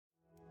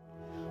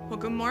Well,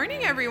 good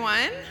morning,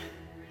 everyone.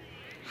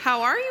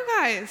 How are you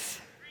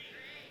guys?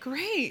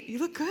 Great. You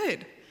look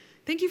good.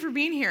 Thank you for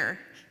being here.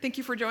 Thank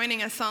you for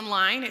joining us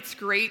online. It's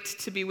great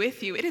to be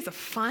with you. It is a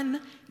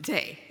fun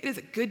day. It is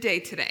a good day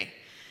today.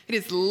 It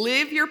is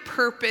Live Your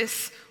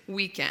Purpose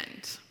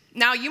weekend.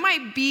 Now, you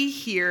might be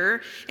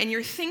here and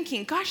you're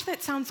thinking, gosh,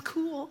 that sounds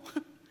cool.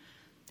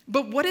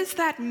 But what does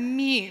that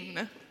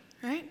mean,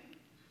 right?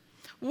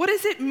 What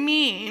does it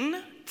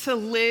mean to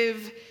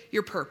live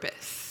your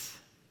purpose?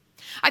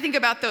 I think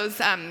about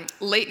those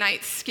late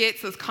night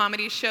skits, those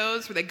comedy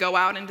shows where they go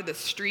out into the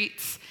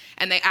streets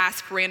and they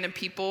ask random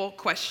people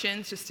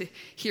questions just to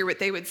hear what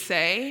they would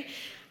say.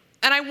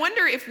 And I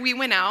wonder if we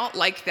went out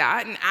like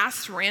that and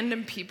asked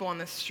random people on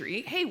the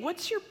street, hey,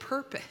 what's your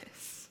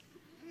purpose?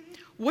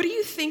 What do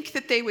you think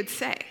that they would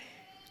say?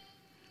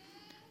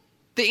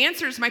 The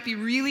answers might be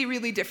really,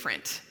 really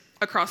different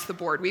across the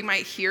board. We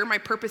might hear, my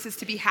purpose is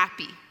to be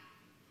happy.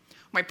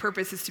 My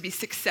purpose is to be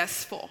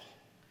successful,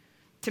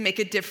 to make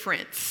a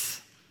difference,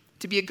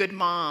 to be a good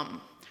mom,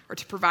 or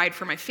to provide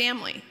for my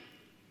family.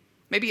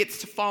 Maybe it's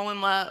to fall in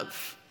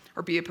love,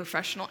 or be a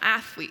professional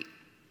athlete,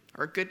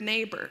 or a good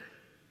neighbor.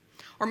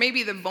 Or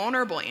maybe the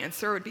vulnerable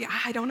answer would be,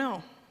 I don't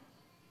know.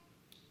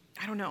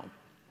 I don't know.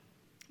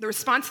 The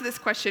response to this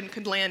question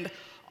could land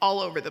all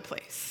over the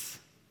place.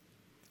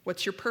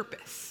 What's your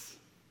purpose?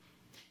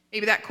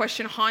 Maybe that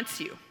question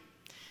haunts you.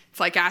 It's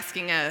like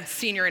asking a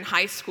senior in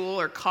high school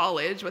or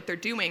college what they're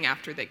doing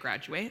after they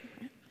graduate.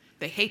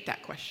 They hate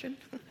that question.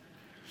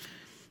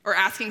 Or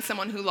asking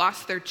someone who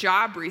lost their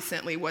job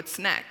recently, what's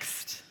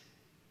next?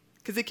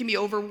 Because it can be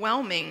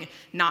overwhelming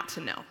not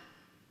to know.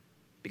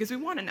 Because we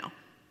want to know,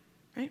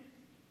 right?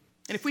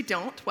 And if we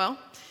don't, well,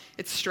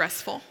 it's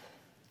stressful.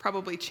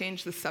 Probably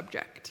change the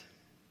subject.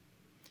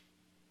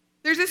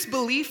 There's this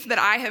belief that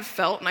I have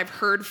felt, and I've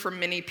heard from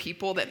many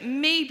people, that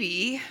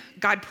maybe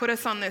God put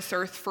us on this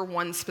earth for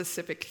one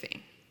specific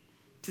thing.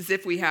 It's as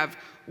if we have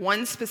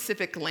one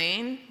specific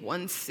lane,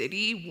 one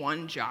city,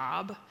 one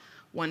job,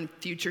 one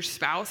future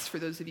spouse, for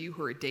those of you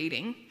who are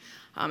dating.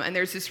 And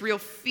there's this real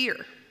fear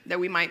that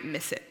we might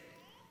miss it.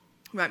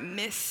 We might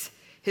miss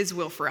his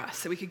will for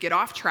us, that we could get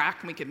off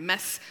track and we could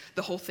mess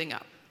the whole thing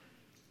up.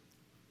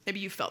 Maybe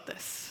you felt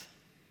this.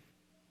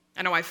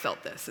 I know I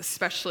felt this,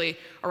 especially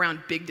around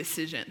big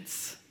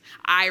decisions.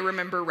 I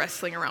remember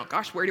wrestling around,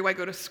 gosh, where do I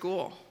go to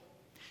school?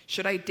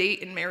 Should I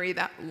date and marry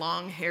that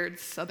long-haired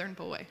Southern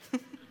boy?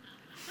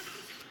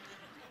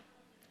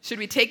 Should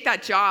we take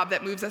that job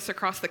that moves us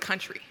across the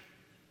country?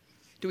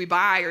 Do we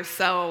buy or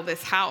sell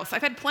this house?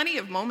 I've had plenty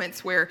of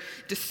moments where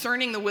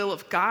discerning the will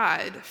of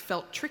God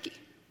felt tricky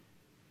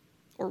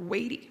or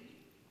weighty.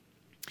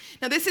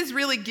 Now, this is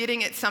really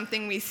getting at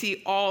something we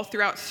see all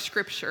throughout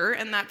Scripture,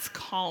 and that's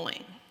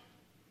calling.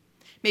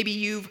 Maybe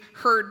you've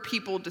heard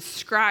people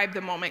describe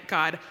the moment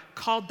God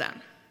called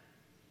them,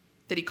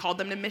 that he called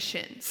them to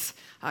missions,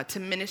 to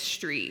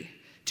ministry,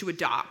 to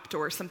adopt,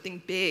 or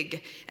something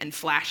big and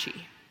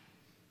flashy.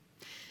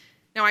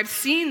 Now, I've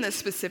seen the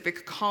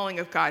specific calling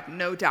of God,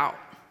 no doubt.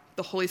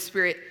 The Holy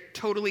Spirit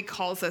totally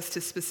calls us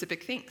to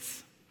specific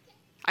things.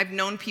 I've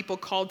known people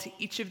called to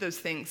each of those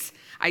things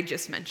I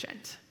just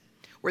mentioned,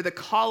 where the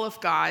call of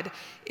God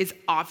is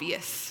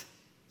obvious,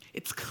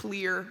 it's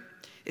clear,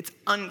 it's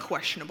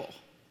unquestionable.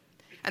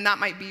 And that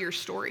might be your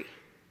story.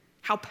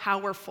 How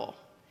powerful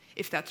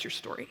if that's your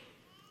story.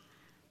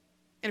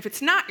 And if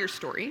it's not your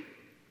story,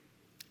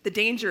 the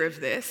danger of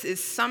this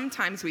is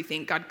sometimes we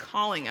think God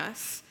calling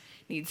us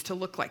needs to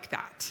look like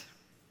that.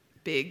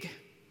 Big,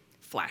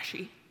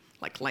 flashy,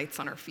 like lights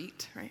on our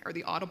feet, right? Or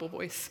the audible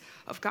voice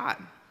of God.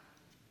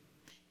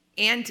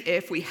 And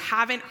if we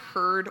haven't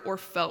heard or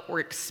felt or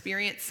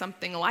experienced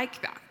something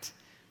like that,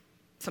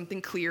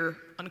 something clear,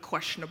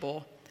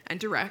 unquestionable, and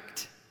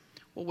direct,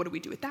 well, what do we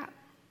do with that?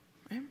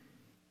 Right?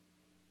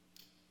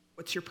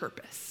 What's your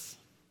purpose?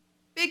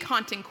 Big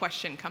haunting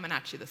question coming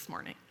at you this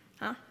morning,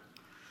 huh?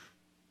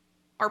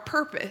 Our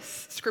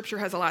purpose, Scripture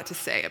has a lot to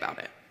say about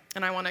it,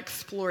 and I want to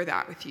explore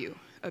that with you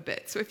a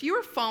bit. So if you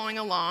are following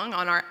along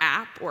on our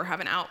app or have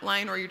an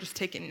outline or you're just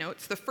taking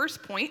notes, the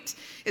first point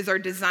is our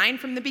design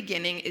from the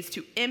beginning is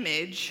to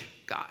image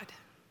God.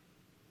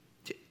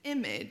 To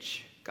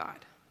image God.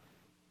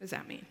 What does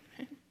that mean?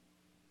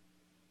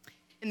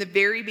 In the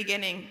very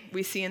beginning,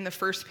 we see in the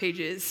first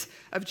pages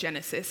of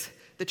Genesis,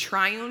 the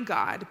triune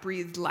God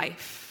breathed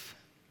life.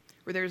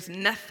 Where there's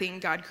nothing,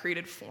 God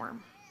created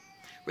form.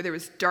 Where there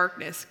was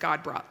darkness,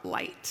 God brought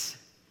light.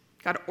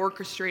 God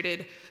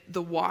orchestrated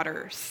the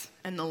waters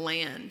and the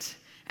land,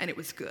 and it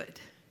was good.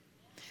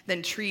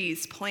 Then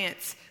trees,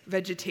 plants,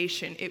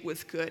 vegetation, it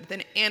was good.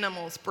 Then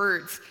animals,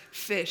 birds,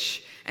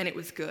 fish, and it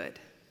was good.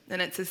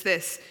 And it says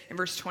this in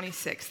verse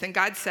 26, then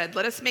God said,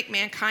 let us make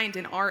mankind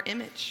in our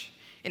image,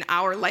 in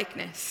our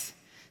likeness,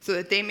 so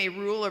that they may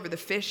rule over the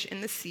fish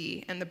in the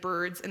sea and the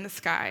birds in the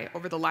sky,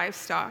 over the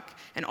livestock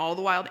and all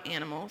the wild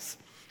animals,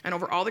 and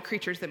over all the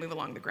creatures that move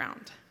along the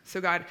ground. So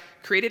God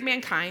created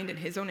mankind in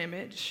his own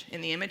image.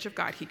 In the image of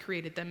God, he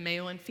created them,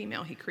 male and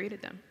female, he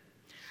created them.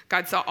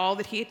 God saw all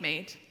that he had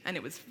made, and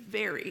it was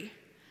very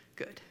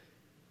good.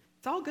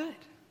 It's all good.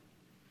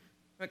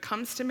 When it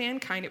comes to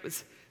mankind, it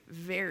was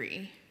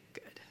very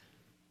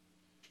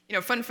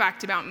good. Fun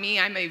fact about me,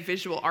 I'm a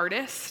visual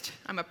artist.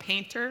 I'm a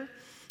painter.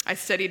 I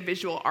studied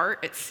visual art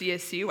at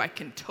CSU. I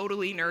can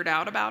totally nerd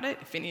out about it.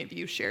 If any of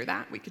you share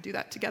that, we could do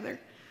that together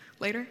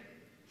later.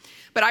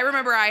 But I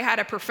remember I had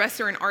a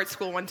professor in art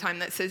school one time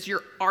that says,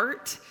 your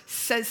art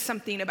says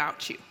something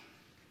about you.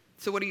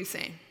 So what are you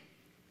saying?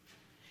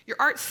 Your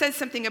art says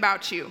something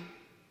about you.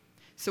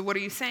 So what are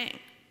you saying?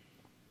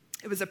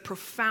 It was a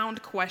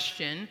profound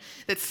question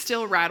that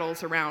still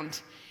rattles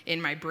around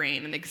in my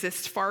brain and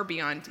exists far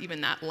beyond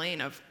even that lane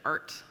of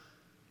art.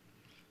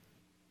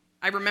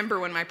 I remember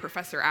when my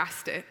professor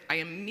asked it, I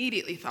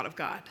immediately thought of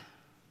God.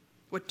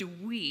 What do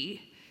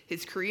we,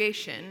 his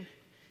creation,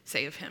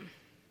 say of him?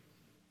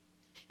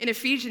 In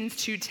Ephesians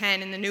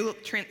 2:10, in the New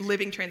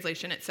Living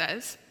Translation, it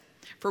says,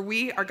 "For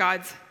we are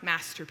God's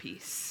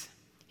masterpiece.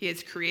 He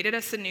has created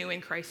us anew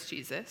in Christ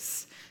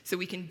Jesus so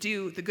we can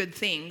do the good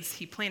things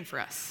he planned for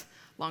us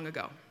long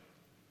ago."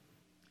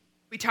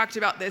 We talked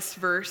about this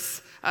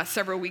verse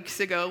several weeks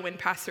ago when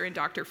Pastor and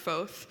Dr.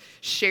 Foth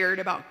shared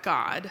about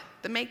God,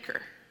 the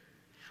maker.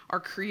 Our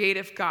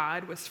creative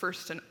God was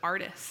first an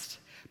artist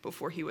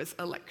before he was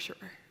a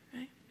lecturer.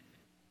 Right?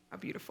 How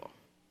beautiful.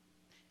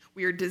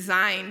 We are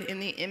designed in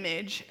the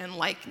image and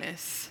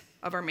likeness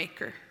of our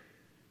maker,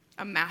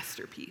 a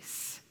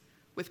masterpiece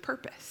with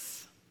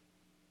purpose.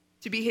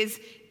 To be his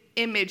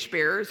image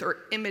bearers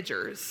or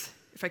imagers,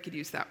 if I could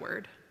use that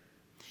word,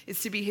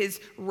 is to be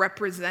his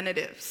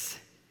representatives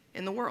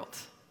in the world.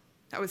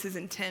 That was his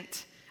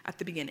intent at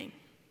the beginning.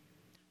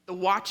 The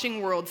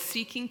watching world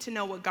seeking to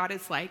know what God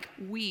is like,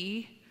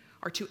 we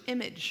are to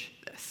image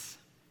this.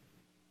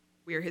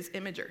 We are his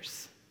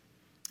imagers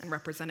and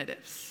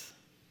representatives.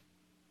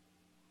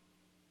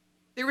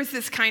 There was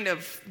this kind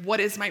of what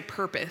is my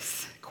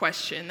purpose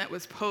question that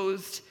was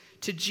posed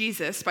to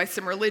Jesus by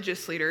some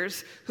religious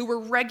leaders who were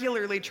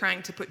regularly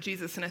trying to put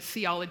Jesus in a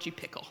theology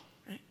pickle.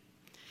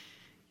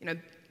 Right?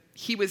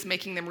 He was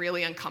making them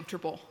really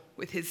uncomfortable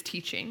with his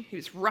teaching. He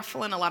was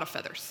ruffling a lot of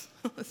feathers.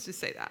 Let's just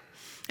say that.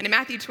 And in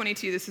Matthew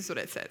 22, this is what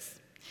it says.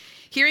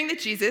 Hearing that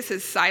Jesus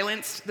has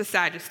silenced the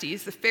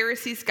Sadducees, the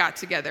Pharisees got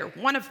together.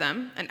 One of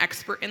them, an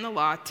expert in the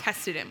law,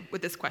 tested him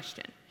with this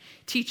question.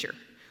 Teacher,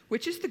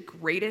 which is the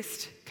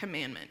greatest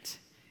commandment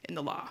in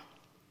the law?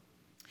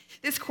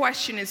 This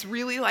question is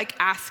really like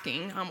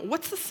asking,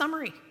 what's the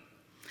summary?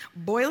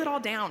 Boil it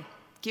all down.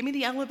 Give me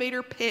the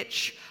elevator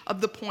pitch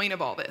of the point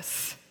of all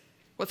this.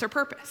 What's our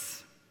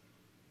purpose?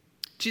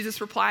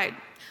 Jesus replied,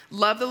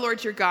 love the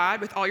Lord your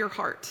God with all your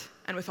heart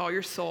and with all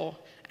your soul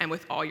and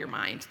with all your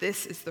mind.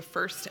 This is the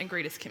first and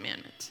greatest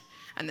commandment.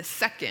 And the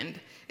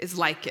second is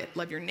like it.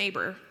 Love your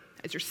neighbor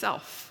as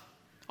yourself.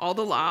 All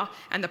the law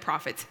and the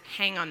prophets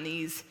hang on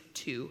these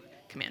two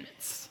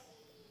commandments.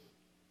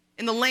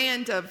 In the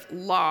land of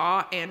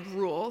law and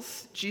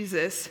rules,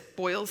 Jesus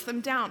boils them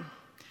down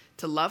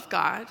to love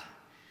God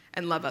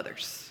and love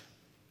others.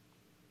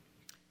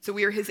 So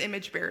we are his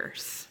image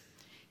bearers,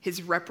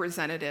 his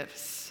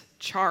representatives,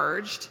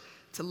 charged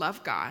to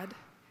love God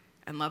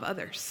and love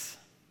others.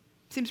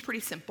 Seems pretty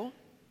simple,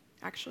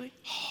 actually.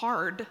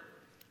 Hard,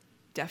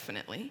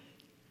 definitely,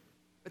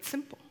 but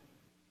simple.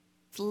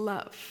 It's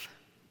love.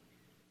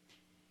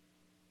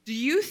 Do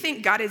you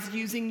think God is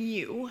using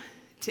you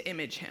to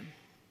image him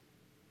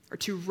or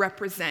to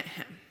represent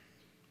him?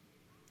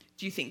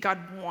 Do you think God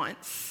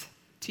wants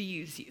to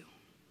use you?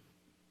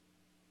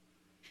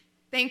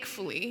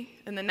 Thankfully,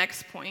 and the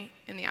next point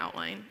in the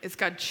outline is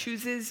God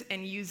chooses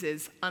and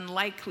uses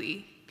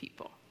unlikely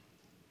people.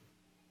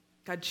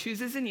 God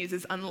chooses and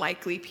uses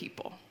unlikely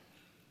people.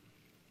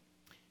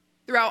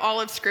 Throughout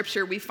all of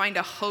Scripture, we find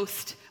a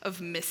host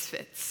of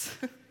misfits.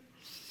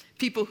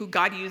 People who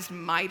God used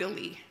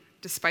mightily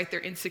despite their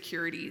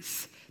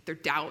insecurities, their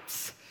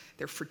doubts,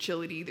 their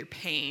fragility, their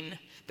pain,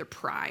 their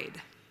pride.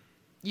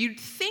 You'd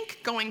think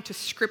going to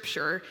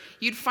Scripture,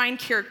 you'd find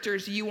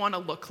characters you want to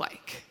look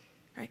like,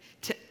 right?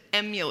 To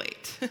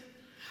emulate.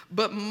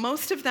 But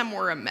most of them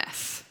were a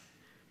mess.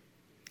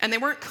 And they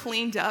weren't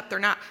cleaned up. They're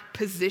not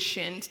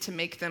positioned to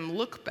make them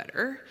look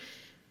better.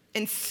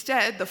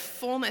 Instead, the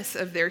fullness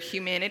of their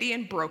humanity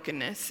and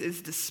brokenness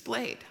is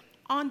displayed,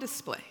 on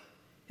display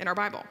in our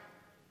Bible.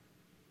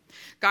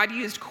 God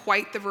used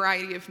quite the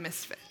variety of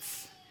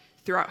misfits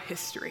throughout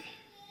history.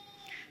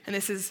 And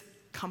this is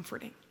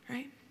comforting,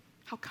 right?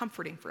 How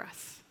comforting for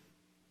us.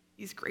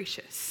 He's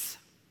gracious.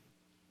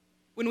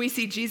 When we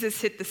see Jesus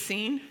hit the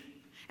scene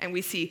and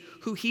we see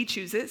who he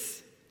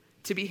chooses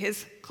to be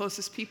his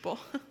closest people,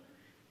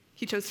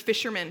 he chose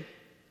fishermen,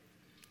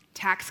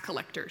 tax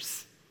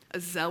collectors, a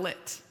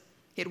zealot.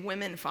 He had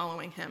women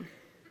following him.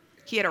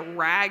 He had a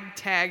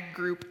ragtag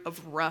group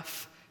of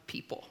rough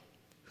people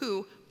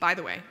who, by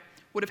the way,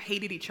 would have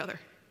hated each other.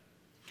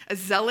 A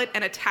zealot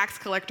and a tax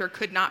collector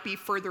could not be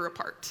further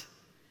apart.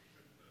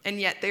 And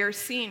yet they are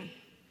seen,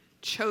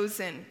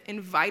 chosen,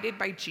 invited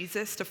by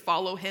Jesus to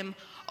follow him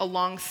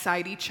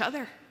alongside each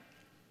other.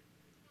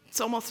 It's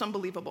almost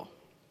unbelievable.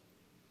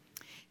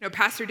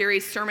 Pastor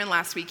Derry's sermon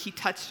last week, he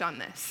touched on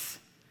this,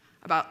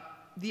 about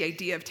the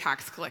idea of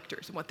tax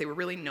collectors and what they were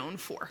really known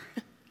for.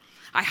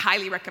 I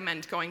highly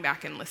recommend going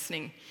back and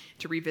listening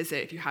to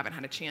revisit if you haven't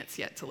had a chance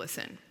yet to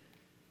listen.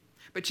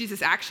 But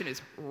Jesus' action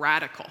is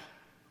radical,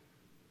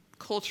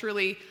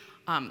 culturally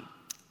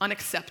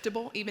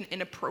unacceptable, even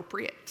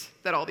inappropriate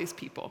that all these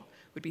people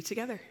would be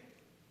together.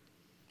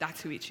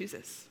 That's who he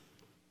chooses.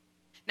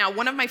 Now,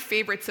 one of my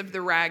favorites of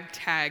the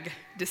ragtag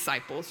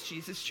disciples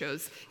Jesus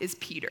chose is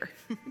Peter.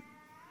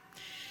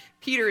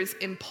 Peter is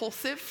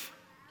impulsive.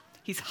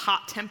 He's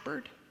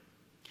hot-tempered.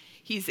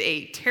 He's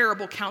a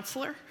terrible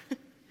counselor,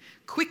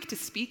 quick to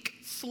speak,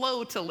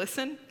 slow to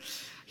listen.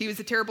 He was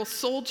a terrible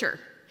soldier.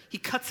 He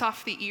cuts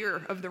off the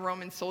ear of the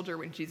Roman soldier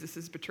when Jesus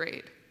is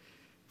betrayed,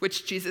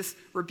 which Jesus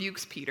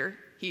rebukes Peter.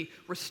 He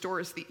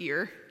restores the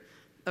ear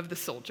of the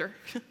soldier.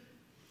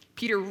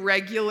 Peter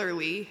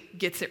regularly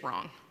gets it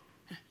wrong.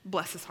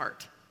 Bless his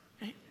heart.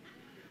 Right?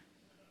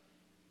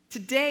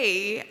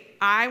 Today,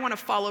 I want to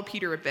follow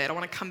Peter a bit. I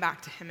want to come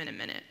back to him in a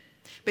minute.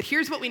 But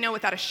here's what we know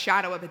without a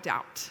shadow of a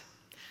doubt.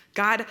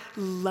 God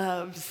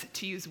loves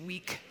to use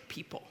weak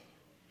people.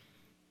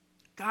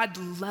 God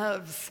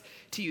loves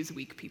to use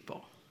weak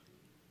people.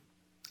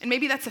 And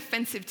maybe that's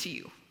offensive to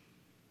you.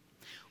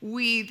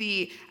 We,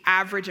 the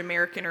average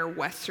American or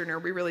Westerner,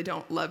 we really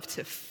don't love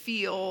to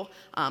feel,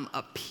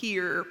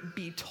 appear,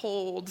 be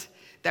told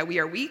that we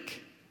are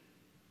weak.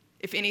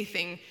 If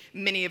anything,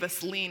 many of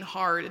us lean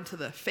hard into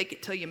the fake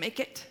it till you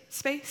make it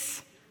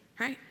space,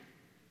 right?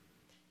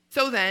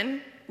 So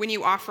then, when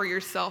you offer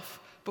yourself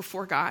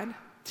before God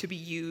to be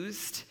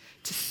used,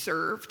 to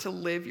serve, to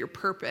live your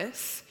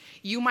purpose,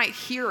 you might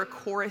hear a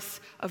chorus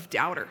of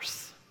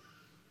doubters,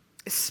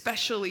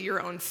 especially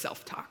your own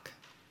self-talk.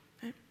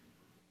 Right?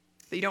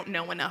 That you don't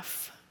know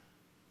enough.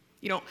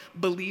 You don't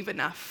believe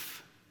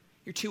enough.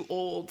 You're too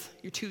old.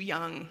 You're too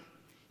young.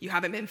 You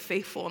haven't been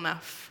faithful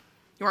enough.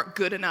 You aren't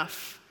good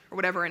enough, or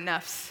whatever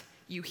enoughs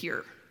you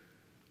hear.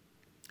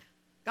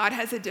 God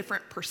has a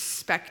different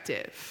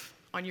perspective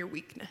on your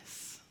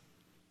weakness.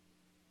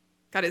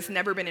 God has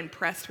never been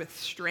impressed with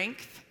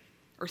strength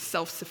or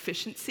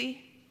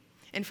self-sufficiency.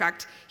 In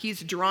fact,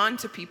 he's drawn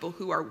to people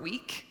who are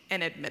weak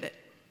and admit it.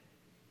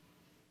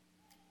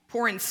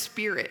 Poor in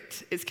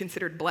spirit is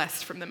considered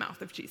blessed from the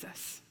mouth of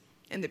Jesus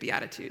in the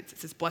Beatitudes. It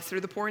says, "Blessed are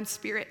the poor in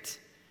spirit,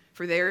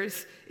 for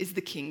theirs is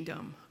the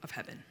kingdom of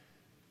heaven."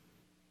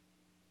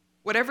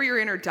 Whatever your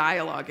inner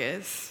dialogue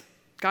is,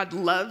 God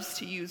loves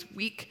to use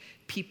weak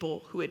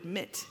people who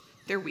admit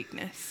their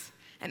weakness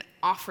and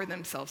offer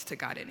themselves to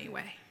God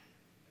anyway.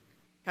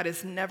 God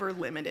is never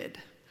limited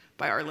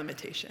by our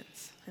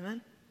limitations.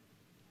 Amen?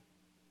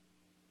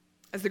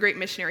 As the great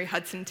missionary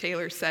Hudson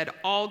Taylor said,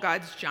 all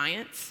God's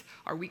giants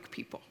are weak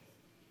people.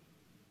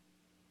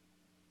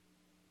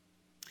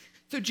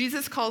 So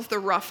Jesus calls the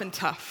rough and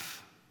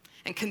tough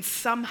and can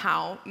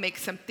somehow make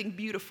something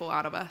beautiful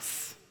out of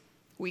us,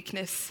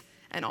 weakness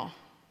and all.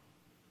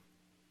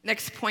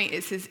 Next point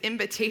is his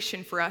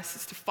invitation for us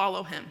is to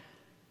follow him,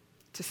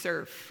 to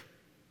serve.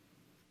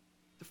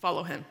 To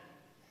follow him,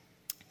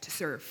 to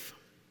serve.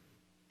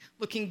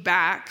 Looking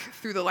back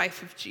through the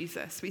life of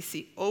Jesus, we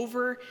see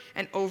over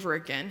and over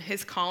again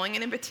his calling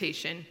and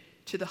invitation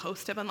to the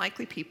host of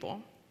unlikely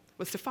people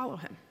was to follow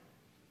him.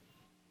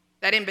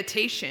 That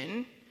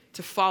invitation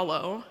to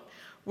follow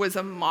was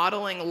a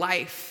modeling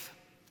life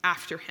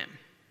after him.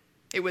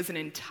 It was an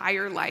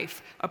entire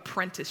life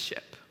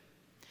apprenticeship.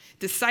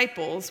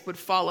 Disciples would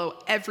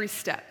follow every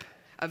step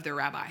of their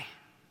rabbi,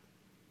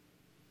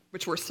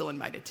 which we're still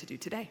invited to do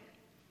today.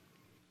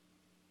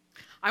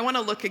 I want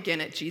to look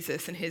again at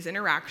Jesus and his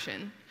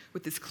interaction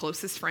with his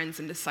closest friends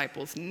and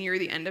disciples near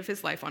the end of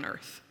his life on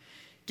earth,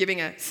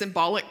 giving a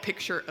symbolic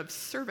picture of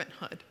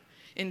servanthood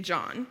in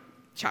John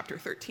chapter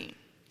 13.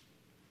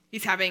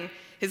 He's having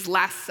his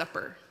Last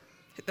Supper,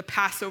 the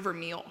Passover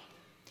meal.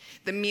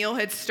 The meal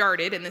had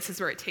started, and this is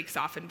where it takes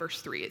off in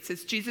verse 3. It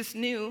says, Jesus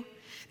knew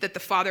that the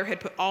Father had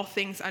put all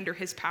things under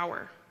his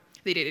power,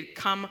 that it had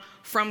come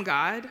from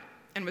God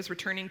and was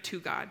returning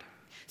to God.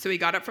 So he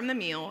got up from the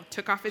meal,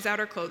 took off his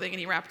outer clothing, and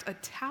he wrapped a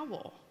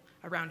towel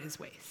around his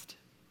waist.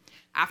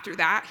 After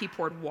that, he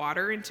poured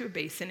water into a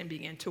basin and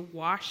began to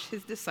wash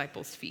his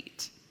disciples'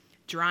 feet,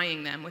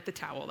 drying them with the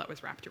towel that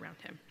was wrapped around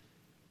him.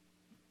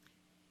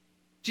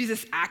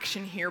 Jesus'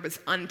 action here was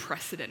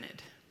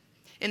unprecedented.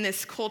 In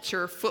this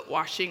culture, foot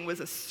washing was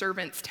a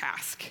servant's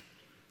task.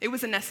 It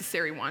was a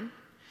necessary one,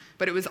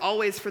 but it was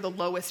always for the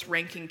lowest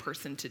ranking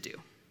person to do.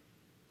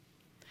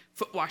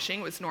 Foot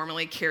washing was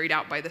normally carried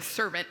out by the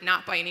servant,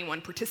 not by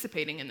anyone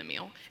participating in the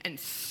meal, and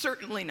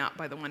certainly not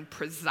by the one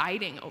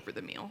presiding over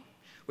the meal,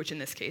 which in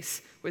this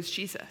case was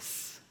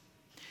Jesus.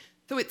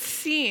 So it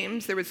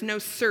seems there was no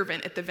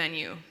servant at the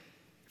venue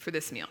for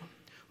this meal.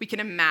 We can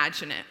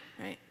imagine it,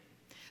 right?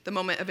 The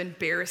moment of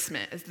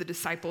embarrassment as the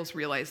disciples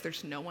realize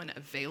there's no one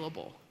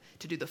available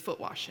to do the foot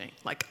washing.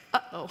 Like,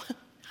 uh-oh,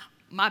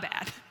 my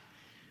bad.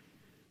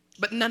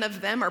 But none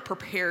of them are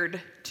prepared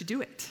to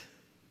do it.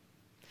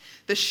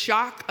 The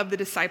shock of the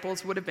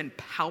disciples would have been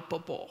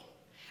palpable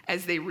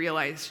as they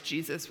realized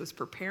Jesus was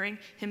preparing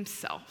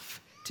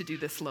himself to do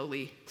this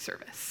lowly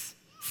service.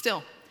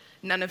 Still,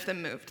 none of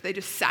them moved. They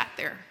just sat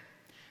there,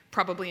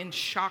 probably in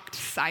shocked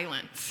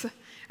silence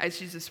as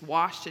Jesus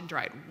washed and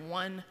dried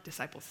one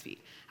disciple's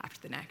feet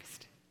after the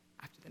next,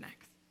 after the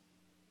next.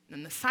 And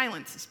then the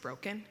silence is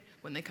broken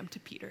when they come to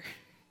Peter.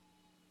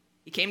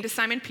 He came to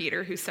Simon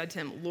Peter, who said to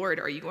him, "Lord,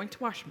 are you going to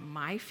wash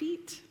my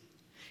feet?"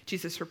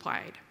 Jesus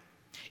replied,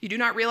 "You do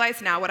not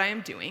realize now what I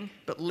am doing,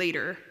 but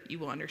later you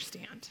will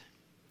understand."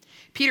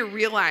 Peter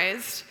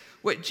realized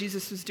what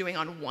Jesus was doing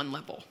on one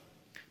level,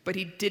 but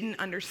he didn't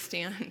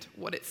understand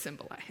what it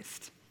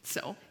symbolized.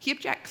 So he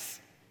objects.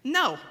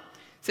 "No,"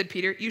 said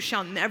Peter, "you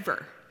shall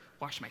never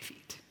wash my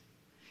feet."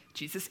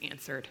 Jesus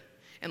answered,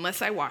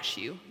 "Unless I wash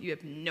you, you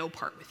have no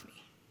part with me."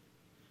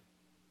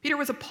 Peter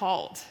was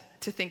appalled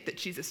to think that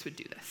Jesus would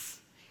do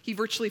this. He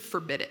virtually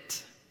forbid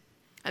it.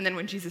 And then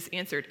when Jesus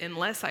answered,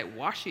 "Unless I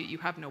wash you, you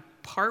have no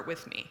part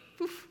with me."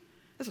 Oof,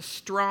 that's a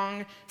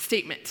strong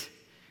statement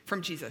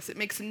from Jesus. It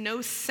makes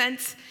no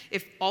sense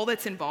if all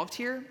that's involved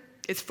here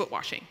is foot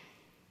washing.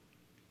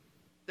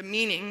 The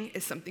meaning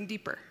is something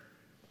deeper.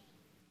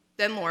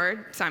 "Then,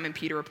 Lord," Simon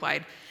Peter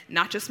replied,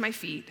 "not just my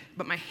feet,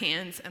 but my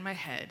hands and my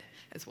head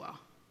as well."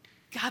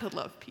 Gotta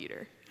love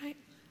Peter, right?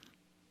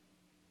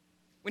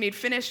 When he'd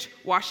finished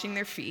washing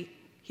their feet,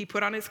 he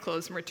put on his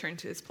clothes and returned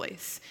to his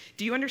place.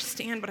 "Do you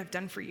understand what I've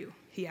done for you?"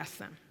 he asked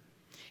them.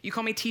 "You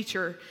call me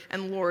teacher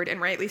and Lord,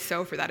 and rightly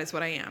so, for that is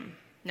what I am.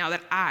 Now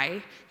that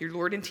I, your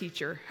Lord and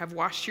teacher, have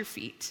washed your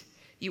feet,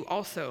 you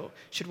also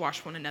should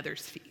wash one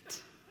another's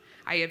feet.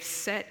 I have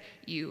set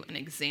you an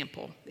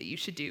example that you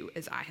should do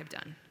as I have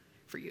done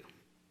for you."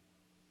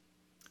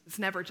 It's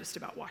never just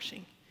about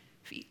washing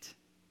feet.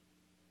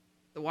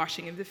 The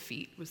washing of the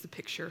feet was the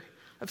picture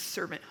of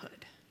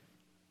servanthood.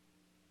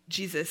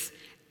 Jesus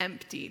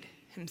emptied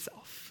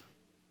himself.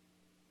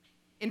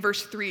 In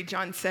verse 3,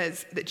 John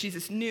says that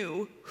Jesus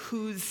knew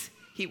whose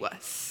he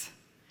was.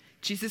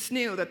 Jesus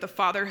knew that the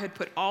Father had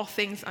put all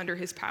things under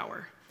his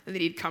power and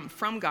that he'd come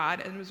from God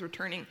and was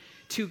returning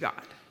to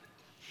God.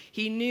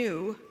 He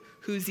knew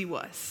whose he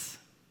was.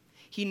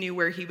 He knew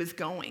where he was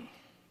going.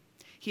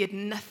 He had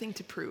nothing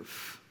to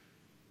prove,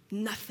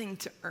 nothing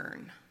to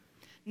earn,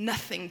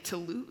 nothing to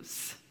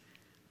lose.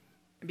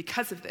 And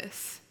because of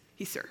this,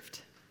 he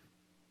served.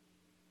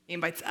 He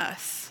invites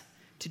us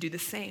to do the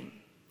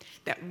same,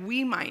 that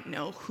we might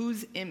know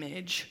whose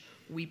image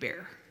we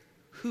bear,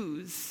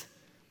 whose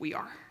we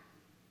are.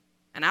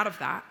 And out of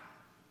that,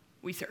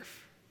 we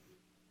serve.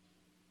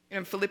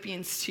 In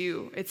Philippians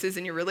 2, it says,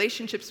 "In your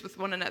relationships with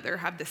one another,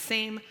 have the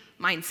same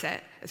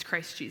mindset as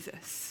Christ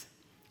Jesus,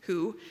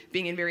 who,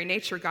 being in very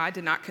nature God,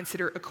 did not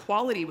consider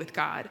equality with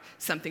God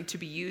something to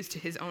be used to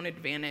his own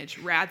advantage.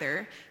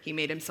 Rather, he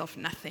made himself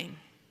nothing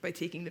by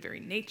taking the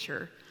very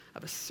nature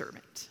of a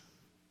servant."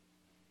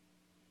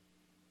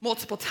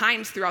 Multiple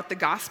times throughout the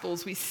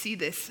Gospels, we see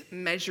this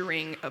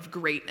measuring of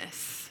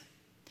greatness.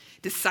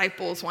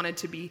 Disciples wanted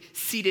to be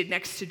seated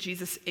next to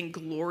Jesus in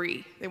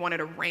glory. They wanted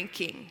a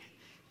ranking.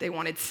 They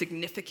wanted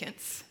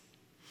significance.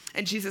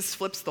 And Jesus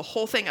flips the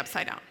whole thing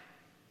upside down.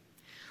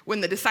 When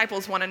the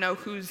disciples want to know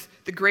who's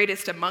the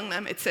greatest among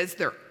them, it says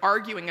they're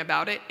arguing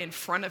about it in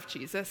front of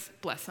Jesus.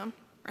 Bless them,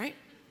 right?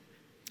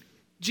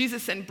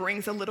 Jesus then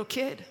brings a little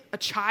kid, a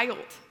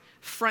child,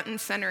 front and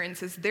center and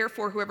says,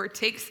 "Therefore, whoever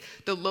takes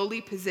the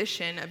lowly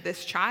position of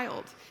this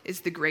child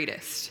is the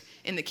greatest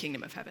in the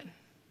kingdom of heaven."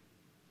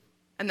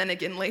 And then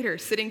again later,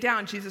 sitting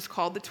down, Jesus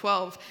called the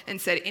 12 and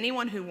said,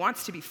 "Anyone who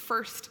wants to be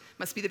first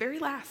must be the very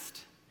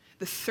last,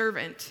 the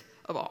servant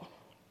of all."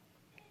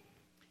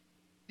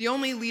 The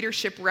only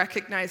leadership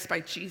recognized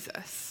by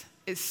Jesus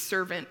is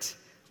servant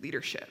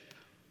leadership.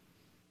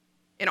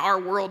 In our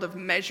world of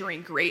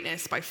measuring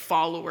greatness by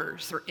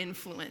followers or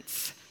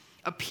influence,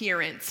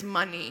 appearance,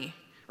 money,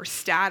 or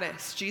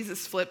status,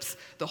 Jesus flips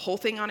the whole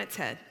thing on its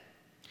head,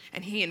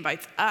 and he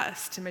invites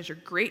us to measure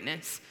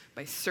greatness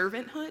by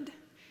servanthood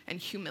and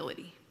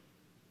humility.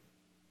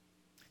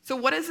 So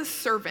what does a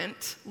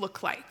servant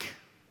look like?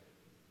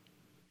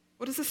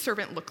 What does a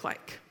servant look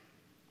like?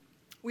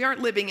 We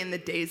aren't living in the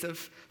days of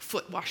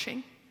foot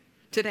washing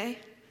today.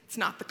 It's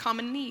not the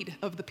common need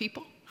of the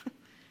people,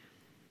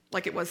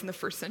 like it was in the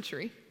first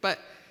century, but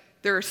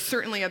there are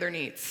certainly other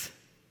needs.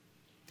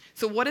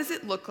 So what does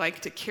it look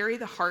like to carry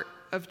the heart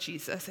of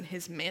Jesus and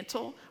his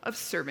mantle of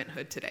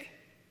servanthood today?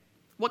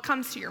 What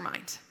comes to your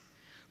mind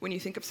when you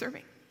think of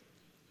serving?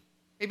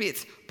 Maybe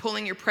it's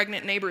pulling your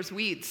pregnant neighbor's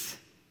weeds.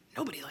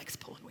 Nobody likes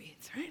pulling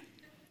weeds, right?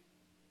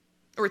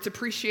 Or it's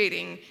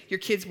appreciating your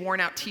kid's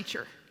worn-out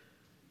teacher.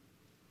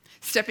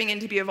 Stepping in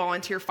to be a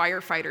volunteer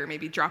firefighter,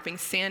 maybe dropping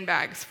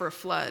sandbags for a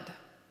flood.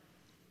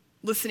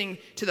 Listening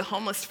to the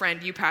homeless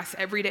friend you pass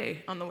every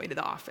day on the way to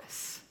the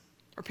office.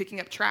 Or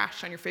picking up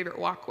trash on your favorite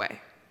walkway.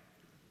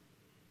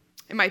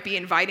 It might be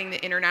inviting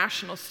the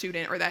international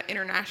student or that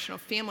international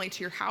family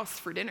to your house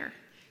for dinner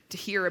to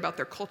hear about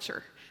their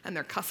culture and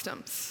their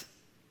customs,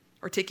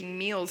 or taking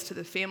meals to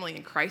the family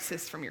in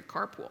crisis from your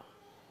carpool.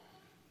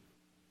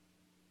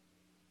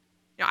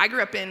 I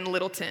grew up in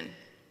Littleton.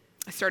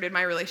 I started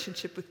my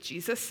relationship with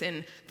Jesus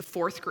in the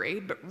 4th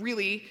grade, but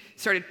really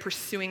started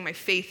pursuing my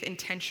faith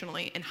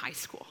intentionally in high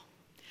school.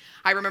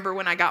 I remember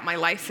when I got my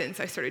license,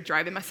 I started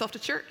driving myself to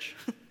church.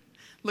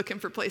 looking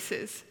for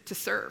places to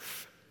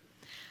serve.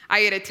 I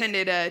had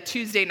attended a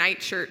Tuesday night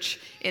church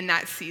in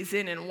that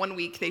season, and one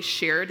week they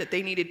shared that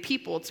they needed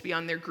people to be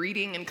on their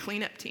greeting and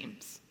cleanup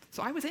teams.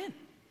 So I was in.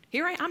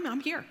 Here I am,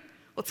 I'm here.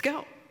 Let's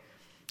go.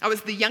 I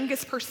was the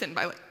youngest person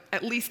by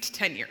at least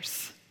 10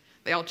 years.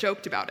 They all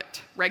joked about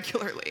it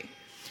regularly.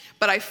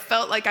 But I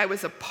felt like I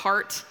was a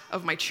part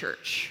of my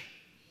church,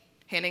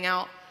 handing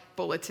out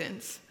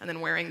bulletins and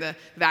then wearing the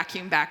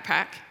vacuum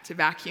backpack to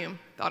vacuum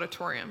the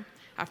auditorium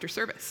after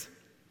service.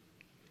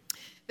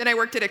 Then I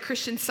worked at a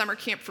Christian summer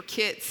camp for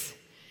kids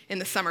in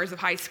the summers of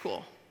high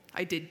school.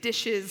 I did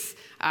dishes,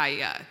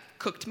 I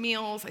cooked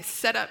meals, I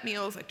set up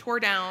meals, I tore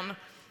down,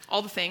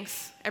 all the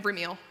things, every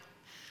meal.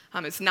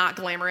 It's not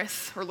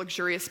glamorous or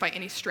luxurious by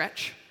any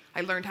stretch.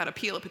 I learned how to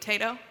peel a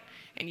potato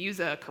and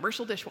use a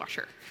commercial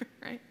dishwasher,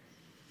 right?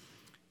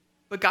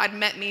 But God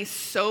met me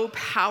so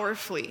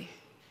powerfully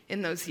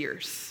in those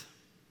years,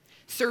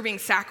 serving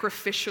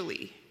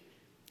sacrificially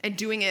and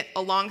doing it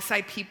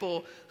alongside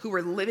people who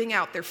were living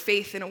out their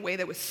faith in a way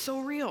that was so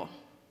real.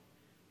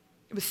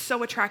 It was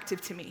so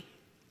attractive to me.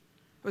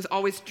 I was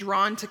always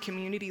drawn to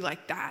community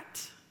like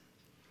that.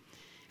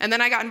 And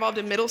then I got involved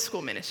in middle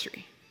school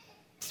ministry.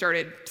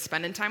 Started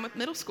spending time with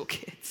middle school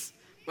kids.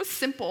 It was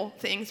simple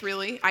things,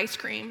 really. Ice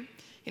cream,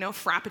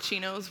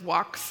 frappuccinos,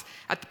 walks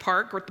at the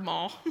park or at the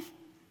mall.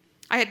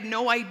 I had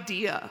no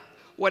idea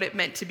what it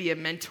meant to be a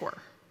mentor.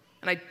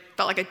 And I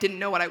felt like I didn't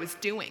know what I was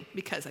doing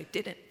because I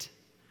didn't.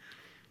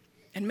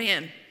 And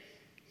man,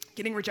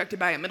 getting rejected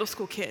by a middle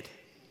school kid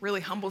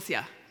really humbles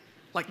you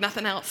like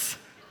nothing else.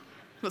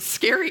 It was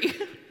scary.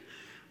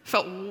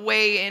 Felt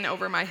way in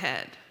over my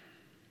head.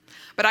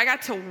 But I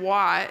got to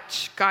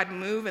watch God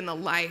move in the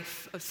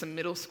life of some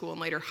middle school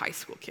and later high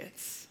school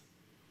kids.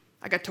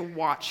 I got to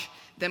watch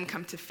them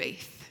come to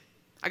faith.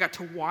 I got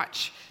to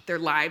watch their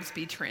lives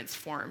be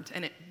transformed,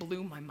 and it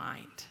blew my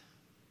mind.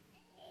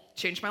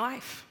 Changed my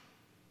life.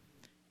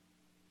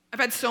 I've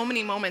had so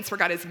many moments where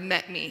God has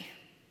met me,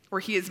 where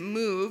he has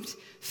moved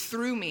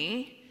through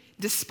me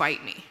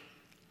despite me,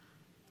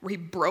 where he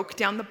broke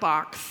down the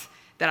box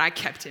that I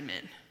kept him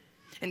in.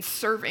 And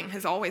serving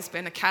has always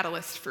been a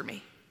catalyst for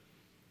me.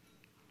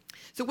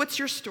 So what's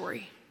your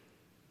story?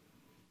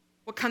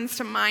 What comes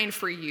to mind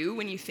for you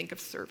when you think of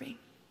serving?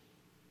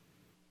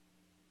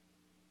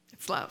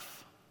 It's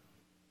love.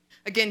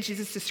 Again,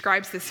 Jesus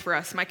describes this for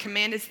us. My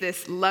command is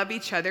this: love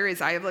each other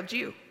as I have loved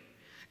you.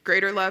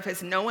 Greater love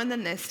has no one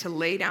than this, to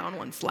lay down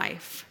one's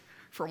life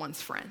for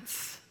one's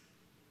friends.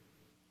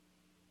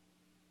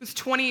 It was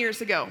 20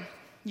 years ago,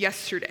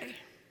 yesterday,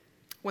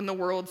 when the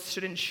world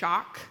stood in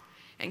shock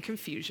and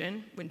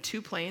confusion when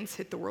 2 planes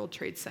hit the World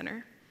Trade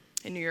Center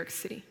in New York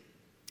City,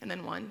 and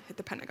then 1 hit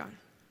the Pentagon.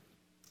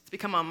 It's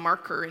become a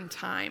marker in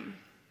time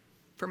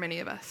for many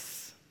of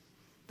us.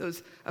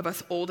 Those of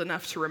us old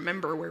enough to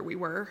remember where we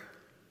were.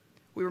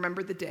 We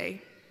remember the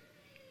day,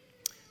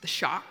 the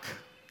shock,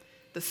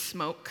 the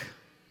smoke,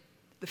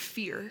 the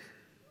fear,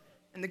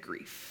 and the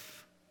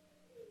grief.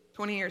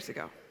 20 years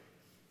ago.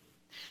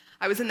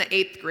 I was in the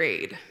 8th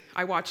grade.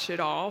 I watched it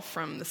all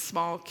from the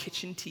small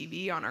kitchen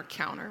TV on our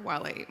counter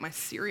while I ate my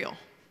cereal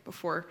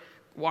before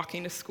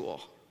walking to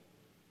school.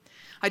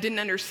 I didn't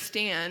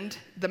understand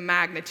the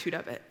magnitude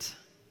of it.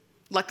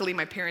 Luckily,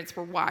 my parents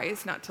were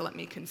wise not to let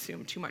me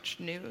consume too much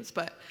news,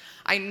 but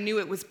I knew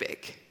it was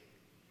big.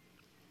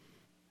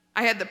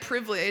 I had the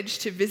privilege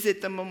to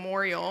visit the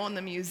memorial and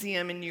the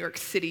museum in New York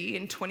City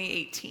in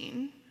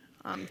 2018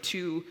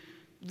 to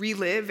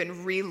relive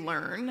and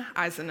relearn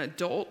as an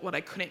adult what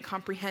I couldn't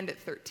comprehend at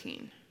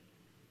 13.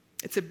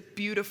 It's a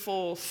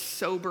beautiful,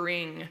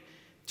 sobering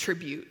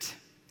tribute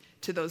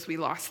to those we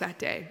lost that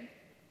day.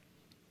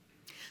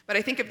 But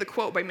I think of the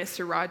quote by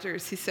Mr.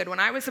 Rogers. He said, "When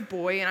I was a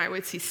boy and I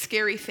would see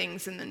scary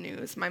things in the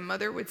news, my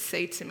mother would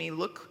say to me,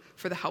 'Look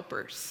for the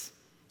helpers.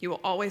 You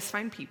will always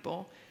find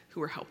people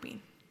who are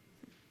helping.'"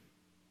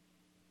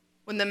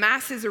 When the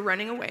masses are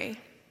running away,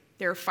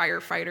 there are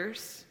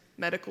firefighters,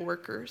 medical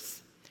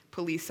workers,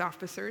 police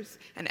officers,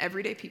 and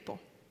everyday people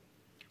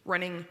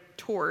running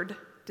toward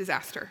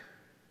disaster,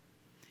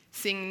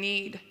 seeing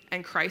need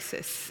and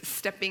crisis,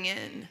 stepping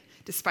in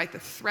despite the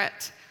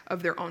threat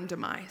of their own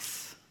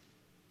demise.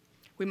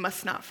 We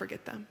must not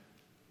forget them.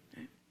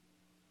 Right?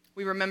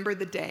 We remember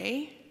the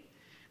day,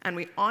 and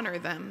we honor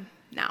them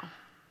now.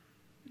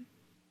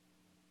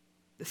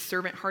 The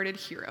servant-hearted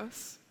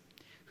heroes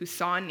who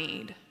saw a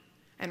need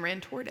and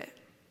ran toward it.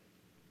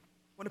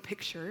 What a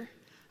picture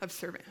of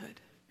servanthood,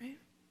 right?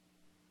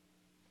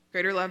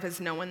 Greater love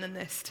has no one than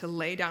this, to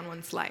lay down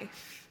one's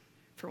life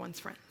for one's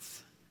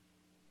friends.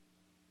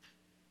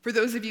 For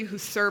those of you who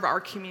serve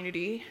our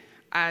community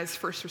as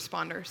first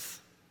responders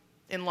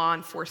in law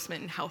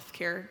enforcement and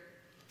healthcare,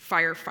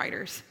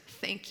 firefighters,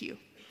 thank you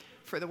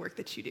for the work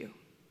that you do.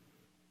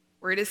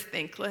 Where it is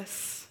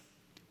thankless,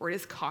 where it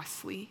is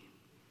costly,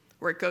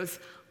 where it goes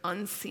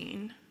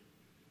unseen,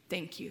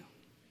 thank you.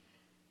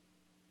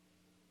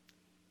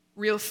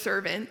 Real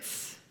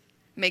servants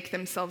make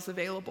themselves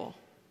available.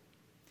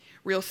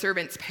 Real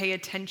servants pay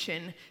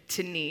attention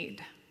to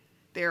need.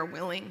 They are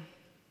willing.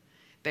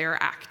 They are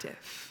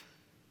active.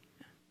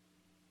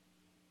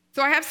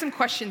 So I have some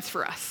questions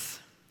for us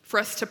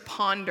to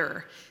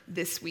ponder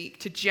this week,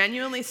 to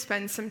genuinely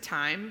spend some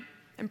time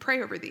and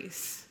pray over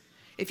these.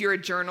 If you're a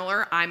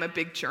journaler, I'm a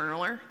big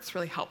journaler. It's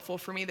really helpful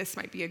for me. This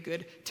might be a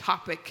good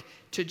topic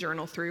to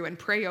journal through and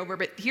pray over.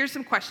 But here's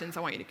some questions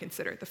I want you to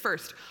consider. The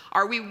first,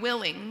 are we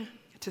willing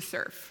to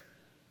serve?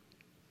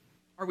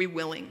 Are we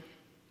willing?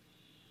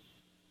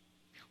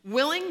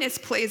 Willingness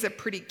plays a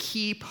pretty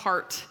key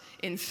part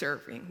in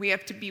serving. We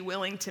have to be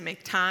willing to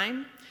make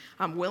time,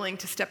 willing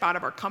to step out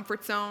of our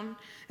comfort zone,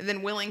 and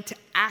then willing to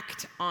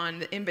act on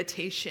the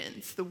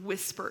invitations, the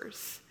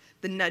whispers,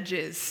 the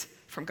nudges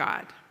from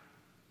God.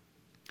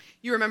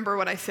 You remember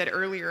what I said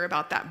earlier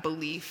about that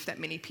belief that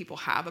many people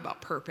have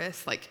about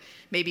purpose? Like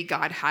maybe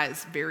God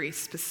has very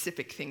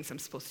specific things I'm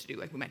supposed to do.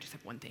 Like we might just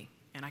have one thing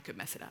and I could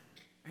mess it up,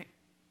 right?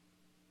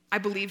 I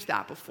believed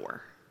that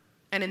before.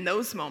 And in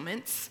those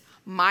moments,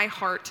 my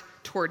heart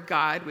toward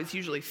God was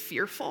usually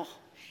fearful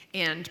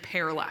and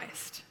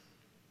paralyzed.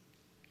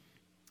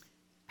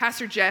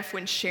 Pastor Jeff,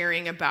 when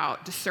sharing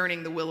about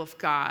discerning the will of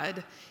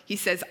God, he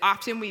says,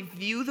 often we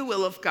view the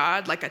will of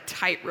God like a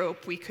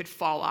tightrope we could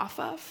fall off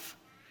of,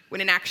 when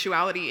in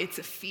actuality, it's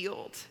a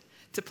field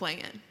to play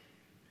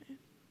in.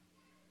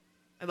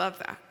 I love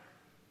that.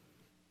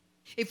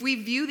 If we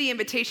view the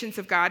invitations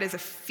of God as a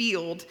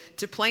field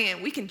to play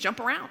in, we can jump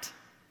around.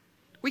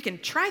 We can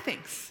try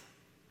things.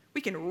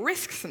 We can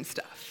risk some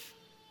stuff.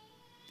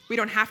 We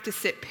don't have to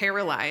sit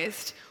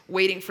paralyzed,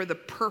 waiting for the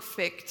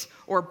perfect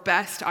or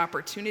best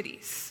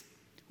opportunities.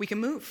 We can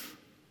move.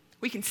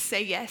 We can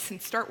say yes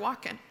and start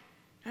walking,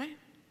 right?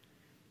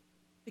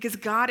 Because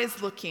God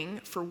is looking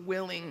for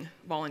willing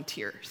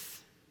volunteers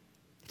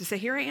to say,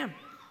 here I am.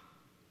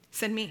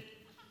 Send me.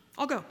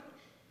 I'll go.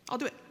 I'll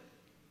do it.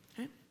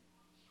 Okay?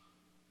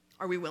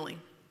 Are we willing?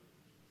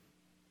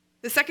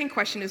 The second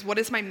question is, what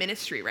is my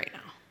ministry right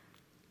now?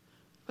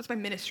 What's my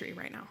ministry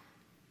right now?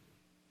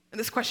 And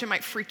this question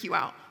might freak you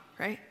out,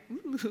 right?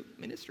 Ooh,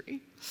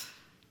 ministry.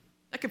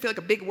 That can feel like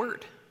a big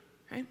word,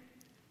 right?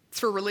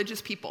 It's for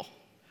religious people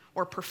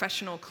or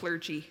professional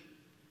clergy,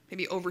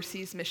 maybe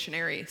overseas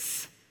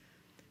missionaries.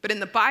 But in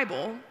the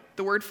Bible,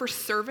 the word for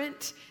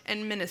servant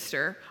and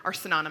minister are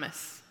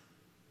synonymous,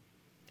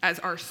 as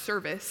are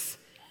service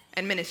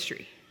and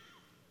ministry.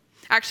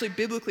 Actually,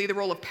 biblically, the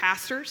role of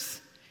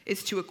pastors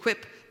is to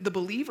equip the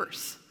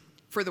believers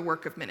for the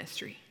work of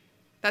ministry.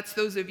 That's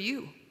those of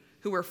you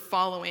who are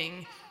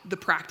following the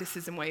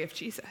practices and way of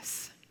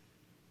Jesus.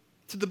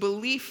 So the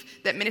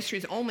belief that ministry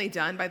is only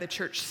done by the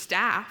church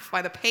staff,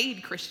 by the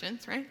paid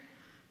Christians, right?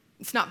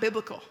 It's not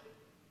biblical.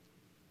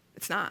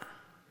 It's not.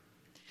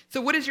 So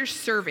what does your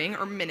serving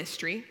or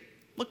ministry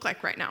look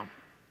like right now?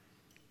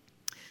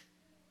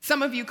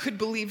 Some of you could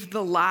believe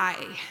the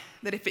lie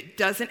that if it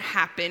doesn't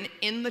happen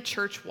in the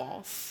church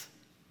walls,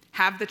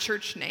 have the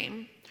church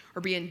name, or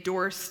be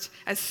endorsed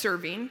as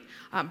serving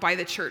by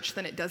the church,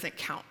 then it doesn't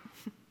count.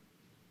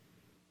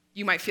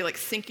 You might feel like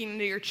sinking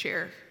into your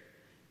chair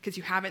because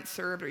you haven't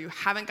served or you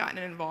haven't gotten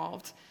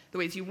involved the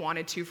ways you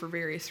wanted to for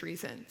various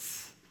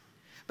reasons.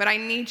 But I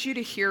need you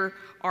to hear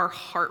our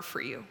heart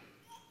for you.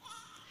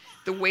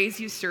 The ways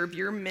you serve,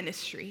 your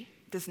ministry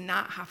does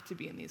not have to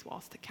be in these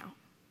walls to count.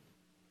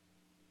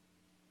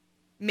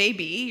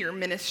 Maybe your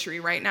ministry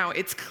right now,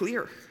 it's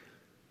clear.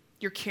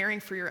 You're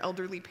caring for your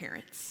elderly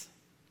parents.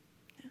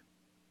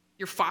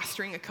 You're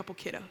fostering a couple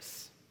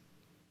kiddos.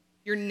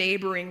 You're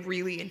neighboring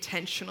really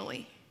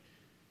intentionally.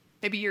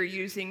 Maybe you're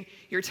using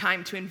your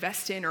time to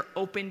invest in or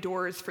open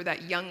doors for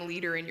that young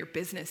leader in your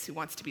business who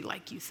wants to be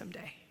like you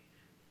someday.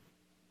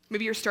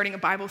 Maybe you're starting a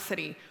Bible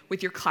study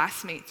with your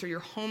classmates, or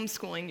you're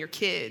homeschooling your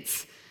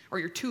kids, or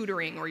you're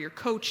tutoring, or you're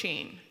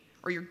coaching,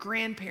 or you're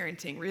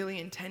grandparenting really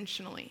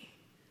intentionally.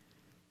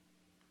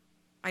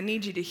 I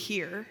need you to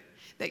hear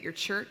that your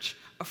church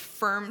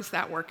affirms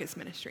that work as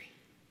ministry.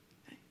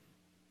 Okay?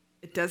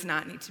 It does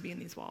not need to be in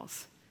these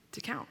walls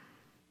to count.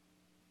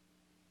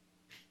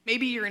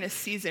 Maybe you're in a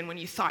season when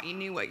you thought you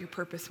knew what your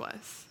purpose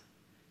was,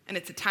 and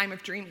it's a time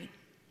of dreaming.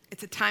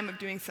 It's a time of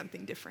doing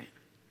something different.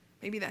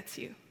 Maybe that's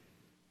you.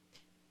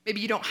 Maybe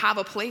you don't have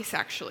a place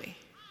actually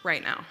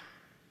right now.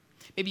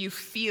 Maybe you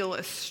feel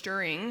a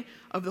stirring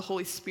of the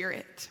Holy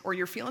Spirit, or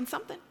you're feeling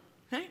something,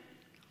 right?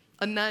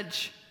 A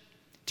nudge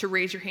to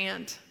raise your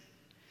hand,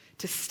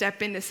 to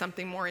step into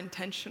something more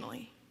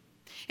intentionally.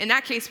 In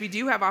that case, we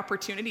do have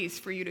opportunities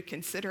for you to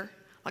consider,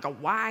 like a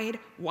wide,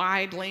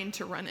 wide lane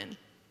to run in,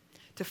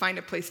 to find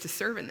a place to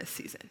serve in this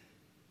season.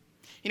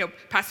 You know,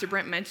 Pastor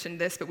Brent mentioned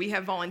this, but we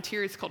have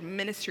volunteers called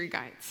ministry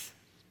guides.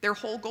 Their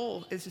whole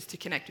goal is just to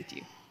connect with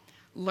you,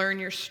 learn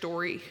your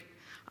story,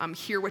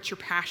 hear what you're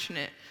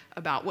passionate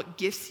about, what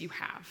gifts you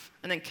have,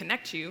 and then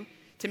connect you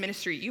to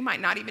ministry you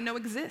might not even know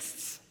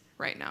exists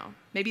right now.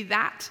 Maybe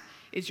that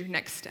is your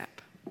next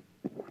step.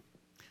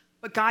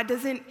 But God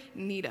doesn't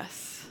need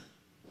us.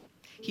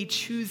 He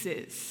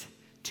chooses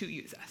to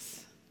use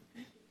us,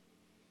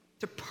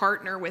 to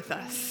partner with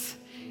us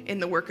in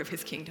the work of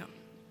his kingdom.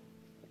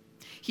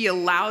 He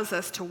allows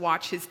us to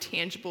watch his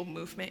tangible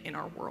movement in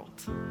our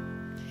world,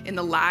 in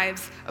the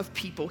lives of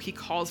people he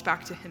calls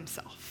back to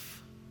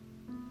himself.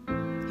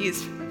 He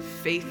is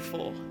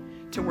faithful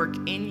to work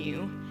in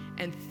you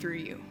and through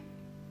you.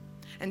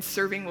 And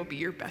serving will be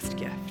your best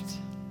gift.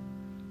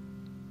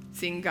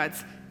 Seeing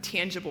God's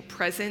tangible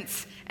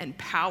presence and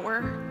power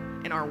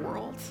in our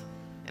world,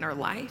 in our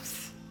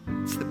lives,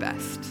 it's the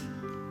best.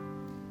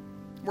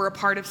 We're a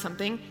part of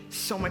something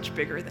so much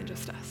bigger than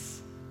just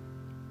us.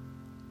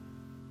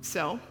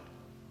 So,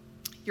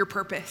 your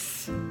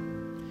purpose,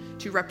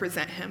 to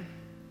represent him,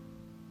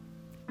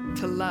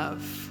 to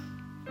love,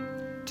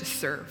 to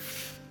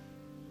serve.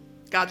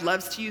 God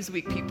loves to use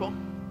weak people,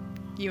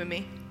 you and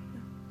me.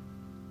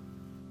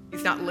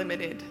 He's not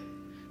limited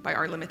by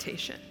our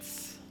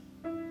limitations.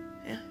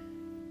 Yeah.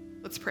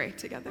 Let's pray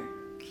together.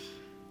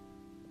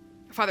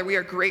 Father, we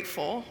are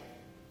grateful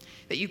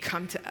that you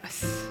come to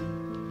us,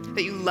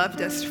 that you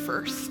loved us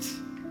first,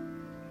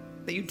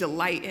 that you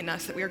delight in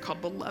us, that we are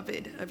called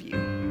beloved of you.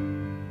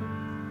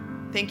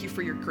 Thank you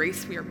for your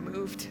grace. We are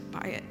moved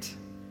by it.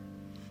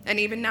 And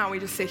even now we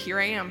just say, here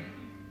I am.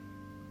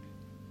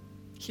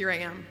 Here I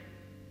am.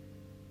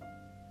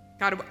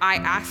 God, I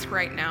ask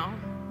right now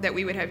that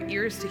we would have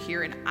ears to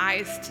hear and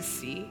eyes to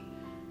see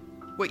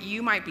what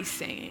you might be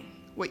saying,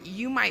 what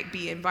you might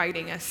be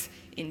inviting us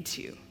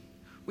into.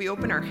 We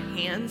open our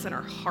hands and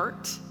our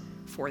heart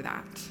for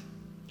that.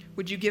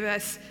 Would you give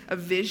us a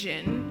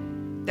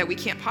vision that we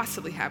can't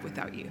possibly have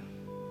without you?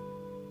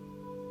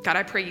 God,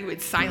 I pray you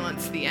would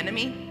silence the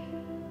enemy,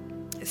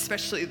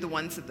 especially the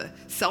ones of the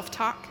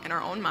self-talk in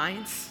our own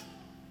minds.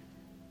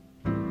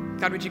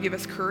 God, would you give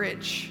us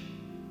courage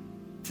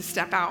to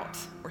step out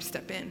or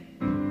step in?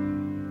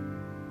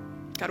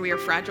 God, we are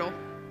fragile.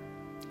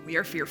 We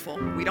are fearful.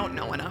 We don't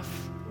know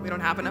enough. We don't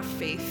have enough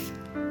faith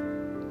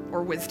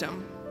or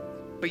wisdom,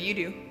 but you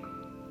do.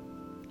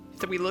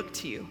 So we look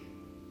to you.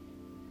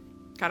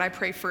 God, I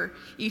pray for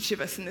each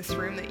of us in this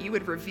room that you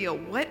would reveal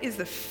what is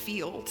the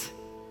field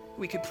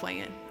we could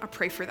play in. I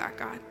pray for that,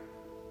 God,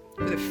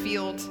 for the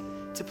field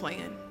to play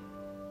in.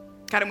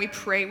 God, and we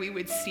pray we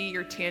would see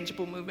your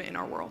tangible movement in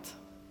our world,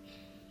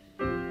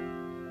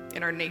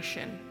 in our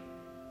nation,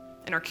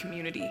 in our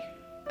community,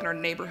 in our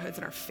neighborhoods,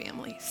 in our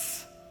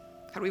families.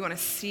 God, we want to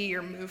see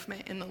your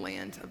movement in the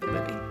land of the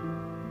living.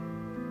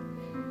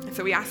 And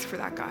so we ask for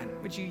that, God.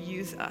 Would you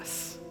use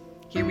us?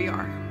 Here we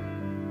are.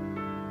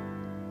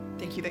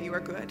 Thank you that you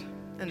are good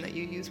and that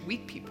you use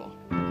weak people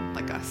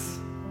like us.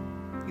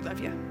 We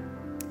love you.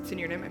 It's in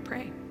your name I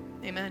pray.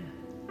 Amen.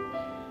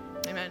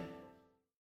 Amen.